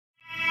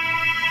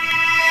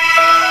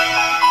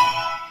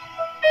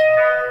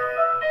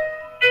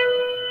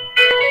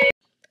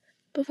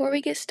Before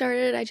we get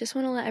started, I just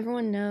want to let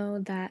everyone know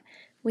that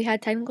we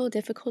had technical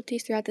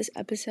difficulties throughout this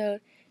episode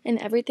and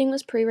everything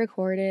was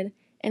pre-recorded,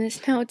 and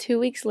it's now 2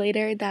 weeks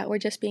later that we're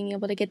just being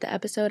able to get the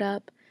episode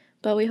up,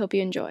 but we hope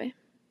you enjoy.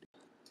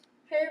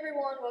 Hey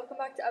everyone, welcome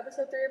back to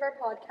episode 3 of our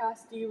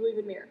podcast, Do You Believe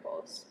in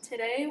Miracles?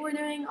 Today we're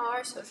doing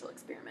our social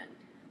experiment.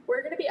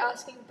 We're going to be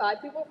asking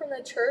 5 people from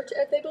the church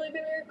if they believe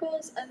in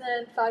miracles, and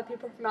then 5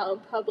 people from out in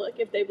public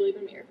if they believe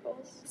in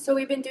miracles. So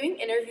we've been doing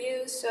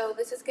interviews, so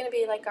this is going to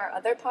be like our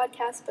other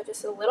podcast, but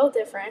just a little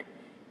different.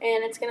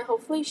 And it's going to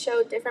hopefully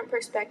show different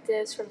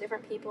perspectives from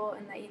different people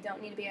and that you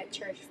don't need to be at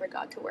church for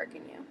God to work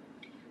in you.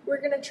 We're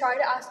going to try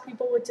to ask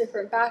people with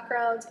different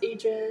backgrounds,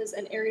 ages,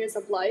 and areas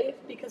of life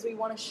because we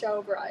want to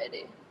show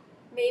variety.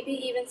 Maybe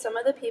even some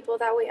of the people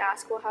that we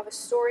ask will have a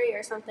story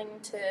or something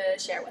to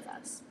share with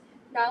us.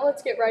 Now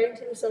let's get right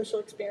into the social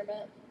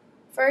experiment.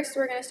 First,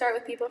 we're going to start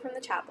with people from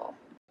the chapel.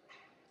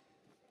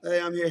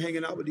 Hey, I'm here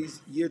hanging out with these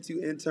year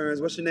 2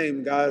 interns. What's your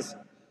name, guys?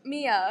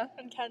 Mia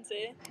and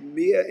Kenzie.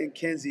 Mia and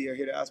Kenzie are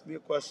here to ask me a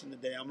question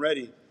today. I'm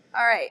ready.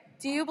 All right.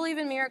 Do you believe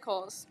in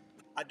miracles?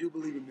 I do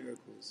believe in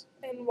miracles.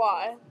 And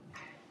why?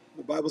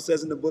 The Bible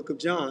says in the book of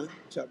John,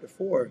 chapter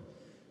 4,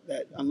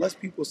 that unless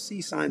people see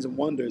signs and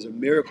wonders or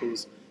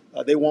miracles,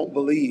 they won't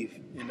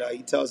believe. And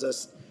he tells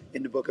us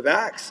in the book of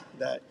Acts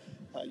that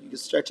you can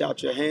stretch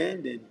out your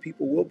hand and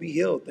people will be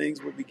healed.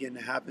 Things will begin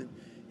to happen,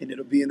 and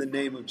it'll be in the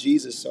name of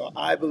Jesus. So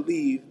I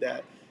believe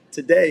that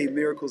today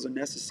miracles are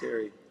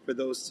necessary for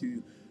those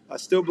to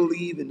still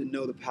believe and to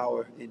know the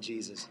power in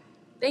Jesus.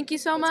 Thank you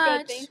so That's much.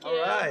 good. Thank you.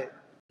 All right.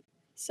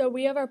 So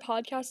we have our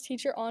podcast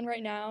teacher on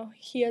right now.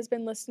 He has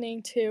been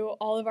listening to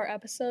all of our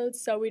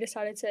episodes, so we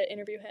decided to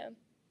interview him.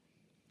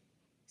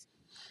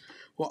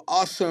 Well,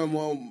 awesome.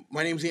 Well,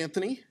 my name's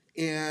Anthony,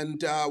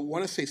 and I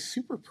want to say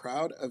super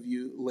proud of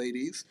you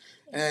ladies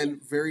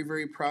and very,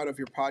 very proud of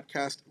your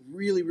podcast.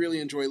 Really, really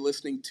enjoy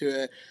listening to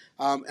it,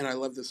 and I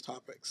love this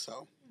topic.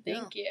 So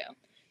Thank you.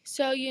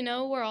 So,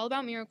 we're all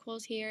about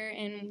miracles here,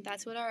 and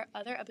that's what our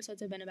other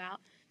episodes have been about.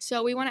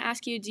 So we want to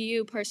ask you, do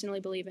you personally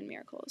believe in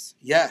miracles?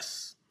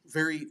 Yes,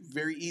 very,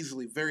 very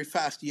easily, very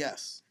fast,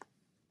 yes.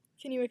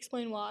 Can you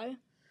explain why?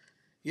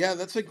 Yeah,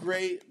 that's a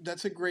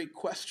great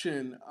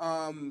question.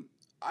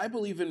 I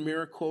believe in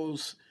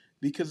miracles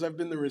because I've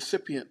been the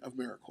recipient of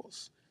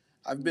miracles.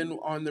 I've been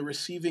on the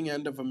receiving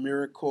end of a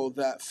miracle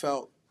that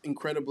felt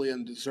incredibly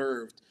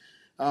undeserved.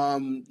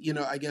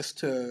 I guess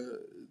to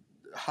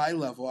high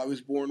level, I was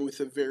born with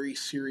a very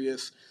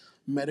serious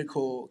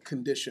medical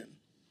condition.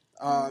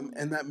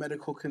 And that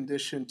medical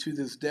condition to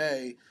this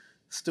day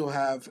still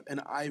have an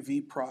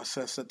IV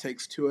process that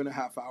takes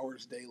 2.5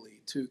 hours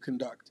daily to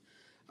conduct.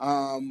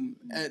 And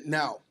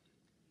now,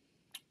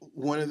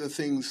 one of the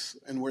things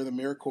and where the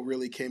miracle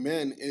really came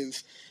in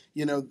is,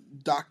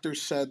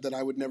 doctors said that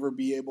I would never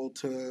be able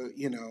to,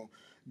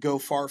 go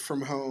far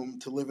from home,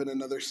 to live in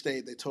another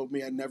state. They told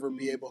me I'd never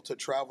be able to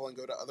travel and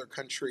go to other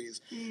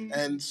countries.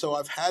 And so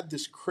I've had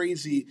this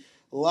crazy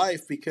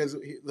life because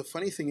the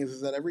funny thing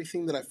is that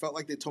everything that I felt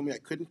like they told me I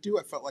couldn't do,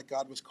 I felt like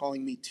God was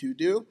calling me to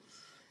do.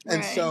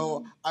 And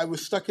so I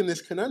was stuck in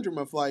this conundrum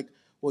of like,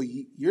 well,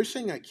 you're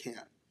saying I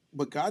can't,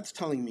 but God's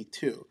telling me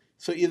to.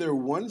 So either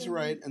one's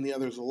right and the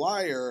other's a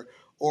liar,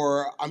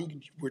 or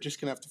we're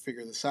just going to have to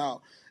figure this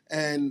out.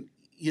 And,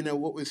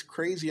 what was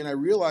crazy, and I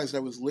realized I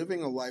was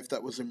living a life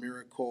that was a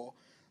miracle,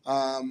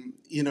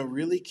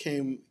 really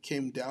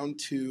came down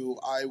to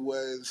I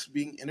was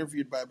being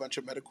interviewed by a bunch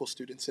of medical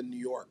students in New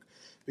York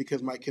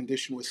because my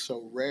condition was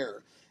so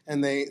rare.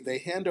 And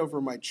they hand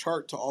over my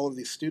chart to all of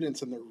these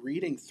students, and they're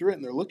reading through it,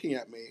 and they're looking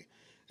at me.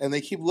 And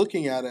they keep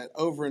looking at it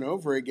over and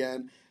over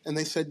again. And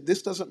they said,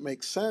 this doesn't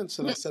make sense.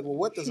 And I said, well,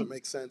 what doesn't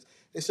make sense?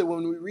 They said,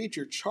 when we read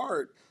your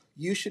chart,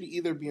 you should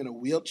either be in a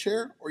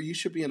wheelchair or you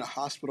should be in a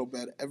hospital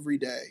bed every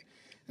day.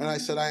 And I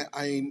said,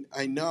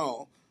 I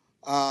know.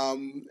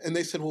 And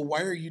they said, well,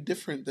 why are you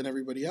different than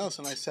everybody else?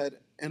 And I said,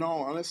 in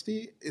all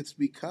honesty, it's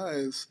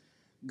because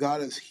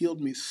God has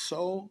healed me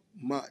so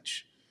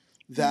much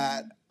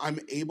that I'm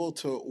able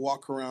to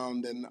walk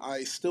around, and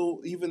I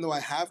still, even though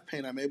I have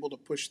pain, I'm able to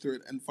push through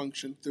it and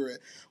function through it,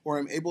 or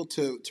I'm able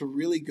to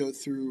really go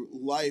through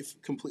life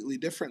completely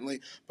differently.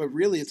 But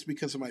really, it's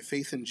because of my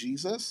faith in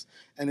Jesus,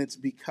 and it's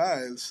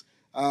because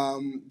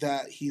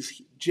that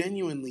He's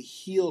genuinely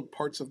healed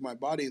parts of my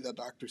body that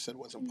doctors said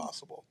wasn't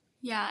possible.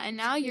 Yeah, and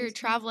now you're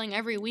traveling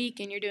every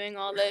week and you're doing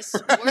all this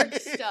work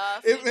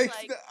stuff.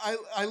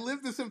 I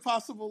live this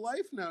impossible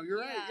life now. You're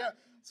right, yeah.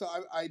 So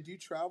I do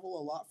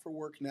travel a lot for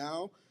work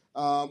now.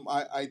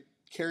 I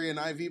carry an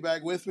IV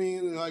bag with me,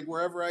 like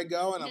wherever I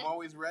go, and I'm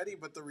always ready.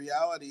 But the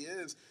reality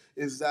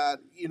is that,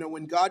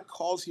 when God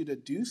calls you to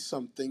do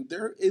something,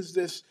 there is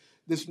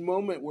this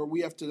moment where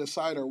we have to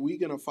decide, are we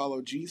going to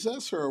follow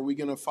Jesus or are we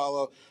going to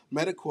follow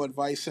medical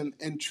advice?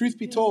 And truth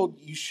be told,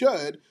 you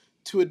should,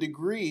 to a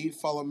degree,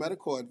 follow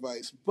medical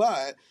advice.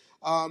 But,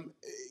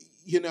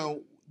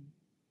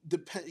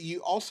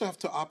 you also have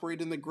to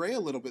operate in the gray a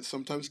little bit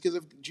sometimes, because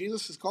if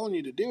Jesus is calling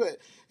you to do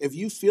it, if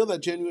you feel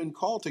that genuine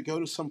call to go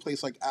to some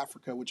place like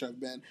Africa, which I've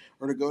been,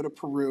 or to go to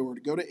Peru, or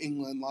to go to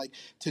England, like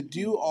to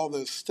do all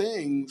those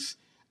things,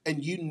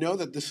 and you know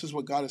that this is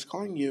what God is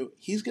calling you,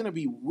 He's going to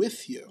be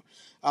with you.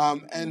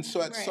 And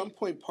so at some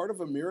point, part of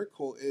a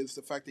miracle is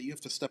the fact that you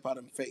have to step out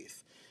in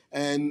faith.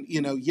 And,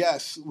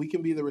 yes, we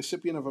can be the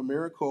recipient of a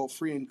miracle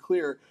free and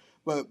clear,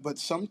 but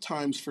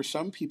sometimes for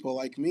some people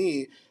like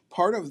me,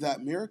 part of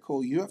that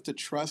miracle, you have to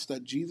trust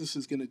that Jesus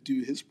is going to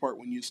do His part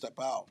when you step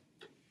out.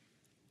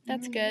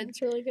 That's good.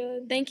 That's really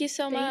good. Thank you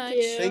so much.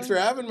 you. Thanks for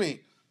having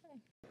me.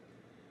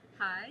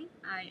 Hi,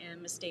 I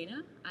am Miss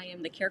Dana. I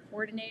am the care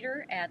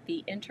coordinator at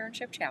the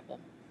internship chapel.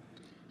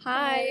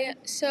 Hi.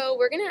 So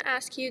we're going to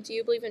ask you, do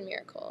you believe in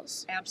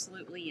miracles?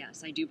 Absolutely,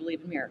 yes. I do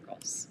believe in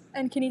miracles.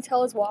 And can you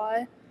tell us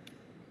why?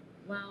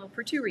 Well,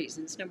 for two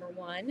reasons. Number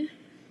one,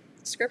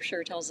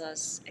 Scripture tells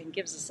us and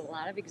gives us a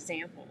lot of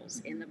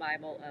examples in the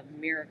Bible of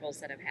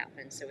miracles that have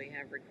happened. So we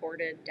have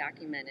recorded,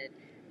 documented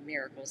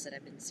miracles that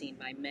have been seen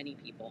by many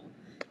people.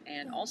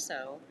 And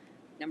also,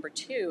 number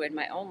two, in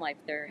my own life,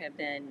 there have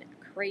been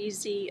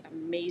crazy,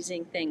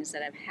 amazing things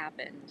that have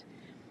happened.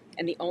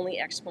 And the only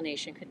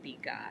explanation could be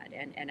God.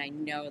 And I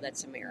know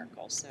that's a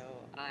miracle. So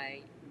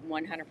I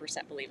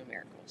 100% believe in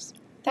miracles.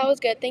 That was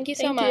good. Thank you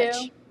so much.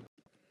 you.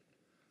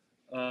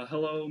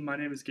 Hello, my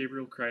name is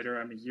Gabriel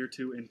Kreider. I'm a year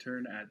 2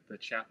 intern at the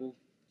chapel.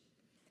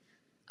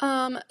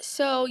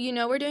 So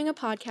we're doing a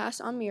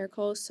podcast on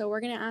miracles, so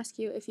we're going to ask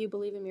you if you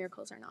believe in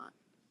miracles or not.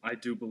 I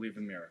do believe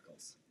in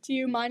miracles. Do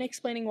you mind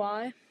explaining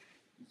why?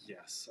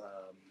 Yes,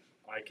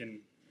 I can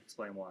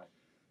explain why.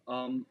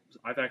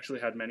 I've actually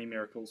had many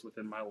miracles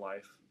within my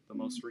life. The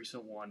most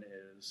recent one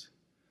is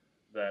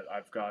that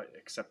I've got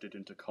accepted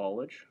into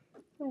college.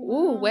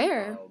 Ooh,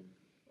 where?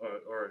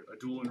 Or a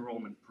dual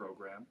enrollment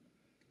program.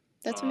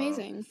 That's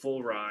amazing.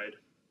 Full ride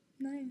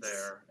Nice.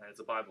 there, and it's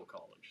a Bible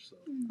college. So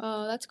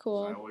Oh, that's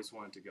cool. I always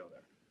wanted to go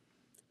there.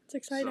 It's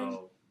exciting.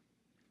 So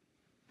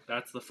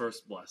that's the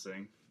first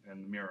blessing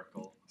and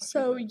miracle.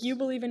 So you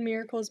believe in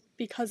miracles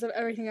because of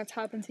everything that's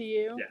happened to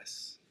you?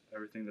 Yes,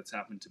 everything that's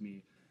happened to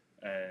me,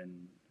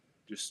 and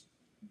just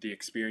the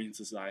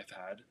experiences I've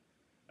had,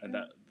 and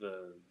that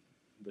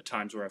the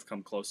times where I've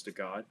come close to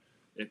God,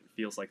 it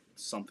feels like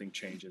something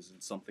changes,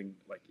 and something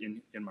like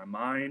in my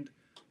mind,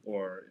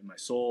 or in my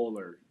soul,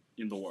 or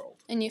in the world.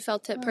 And you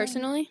felt it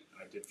personally?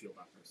 I did feel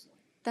that personally.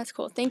 That's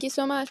cool. Thank you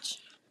so much.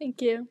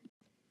 Thank you.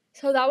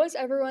 So that was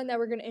everyone that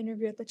we're going to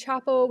interview at the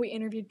chapel. We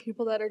interviewed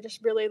people that are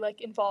just really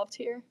involved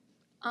here.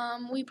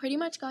 We pretty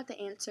much got the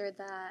answer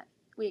that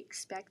we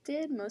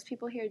expected. Most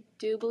people here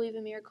do believe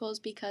in miracles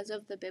because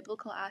of the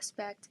biblical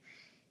aspect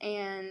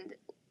and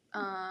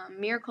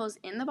miracles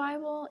in the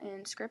Bible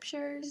and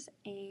scriptures,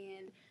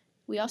 and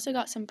we also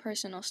got some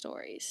personal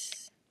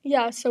stories.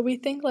 Yeah, so we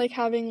think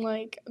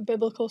having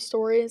biblical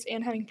stories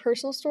and having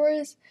personal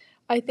stories,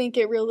 I think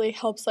it really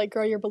helps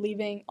grow your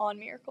believing on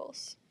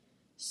miracles.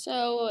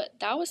 So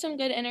that was some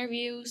good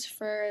interviews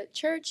for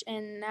church,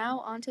 and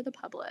now on to the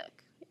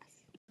public.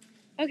 Yes.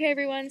 Okay,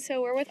 everyone,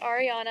 so we're with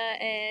Ariana,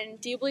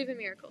 and do you believe in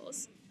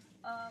miracles?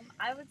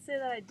 I would say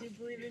that I do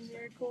believe in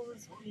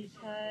miracles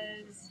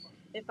because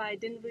if I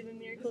didn't believe in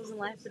miracles, then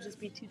life would just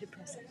be too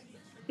depressing.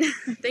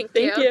 Thank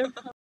you.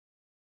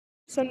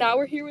 So now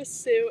we're here with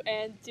Sue,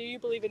 and do you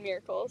believe in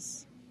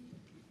miracles?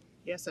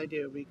 Yes, I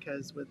do,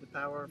 because with the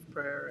power of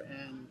prayer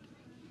and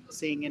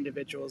seeing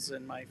individuals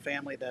in my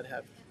family that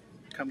have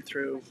come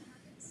through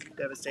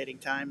devastating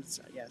times,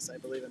 yes, I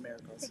believe in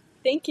miracles.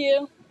 Thank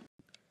you.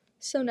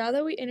 So now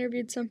that we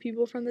interviewed some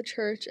people from the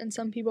church and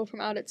some people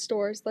from out at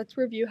stores, let's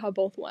review how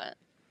both went.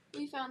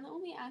 We found that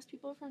when we asked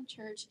people from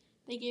church,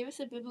 they gave us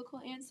a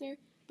biblical answer,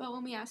 but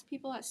when we asked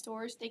people at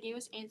stores, they gave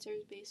us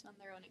answers based on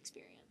their own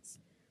experience.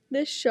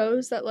 This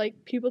shows that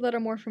people that are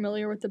more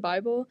familiar with the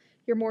Bible,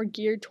 you're more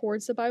geared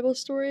towards the Bible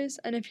stories,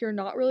 and if you're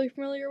not really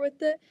familiar with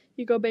it,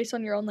 you go based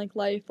on your own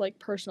life,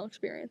 personal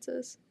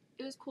experiences.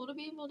 It was cool to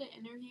be able to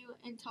interview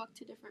and talk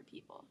to different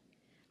people.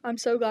 I'm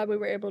so glad we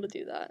were able to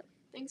do that.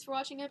 Thanks for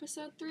watching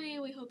episode 3.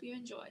 We hope you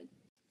enjoyed.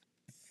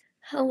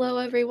 Hello,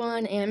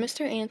 everyone, and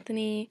Mr.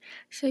 Anthony.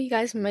 So you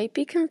guys might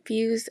be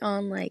confused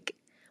on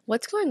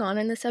what's going on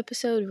in this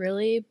episode,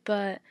 really,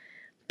 but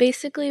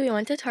basically, we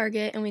went to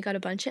Target and we got a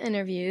bunch of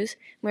interviews.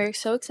 We're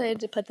so excited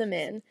to put them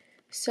in.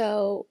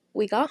 So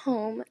we got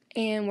home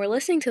and we're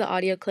listening to the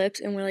audio clips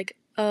and we're like,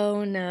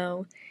 oh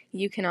no,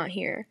 you cannot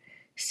hear.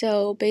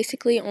 So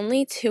basically,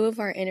 only 2 of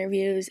our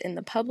interviews in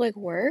the public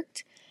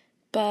worked,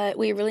 but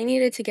we really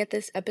needed to get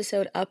this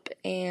episode up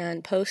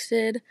and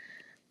posted.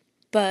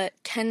 But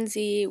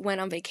Kenzie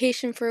went on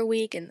vacation for a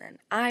week, and then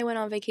I went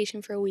on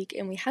vacation for a week,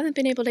 and we haven't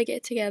been able to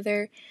get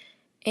together.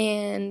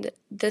 And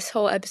this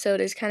whole episode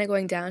is kind of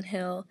going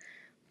downhill,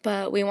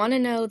 but we want to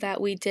know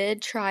that we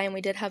did try and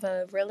we did have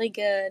a really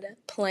good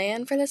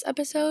plan for this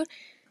episode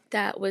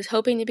that was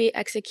hoping to be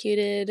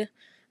executed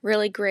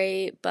really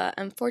great, but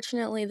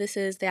unfortunately this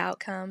is the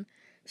outcome.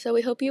 So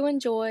we hope you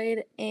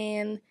enjoyed,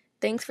 and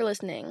thanks for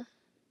listening.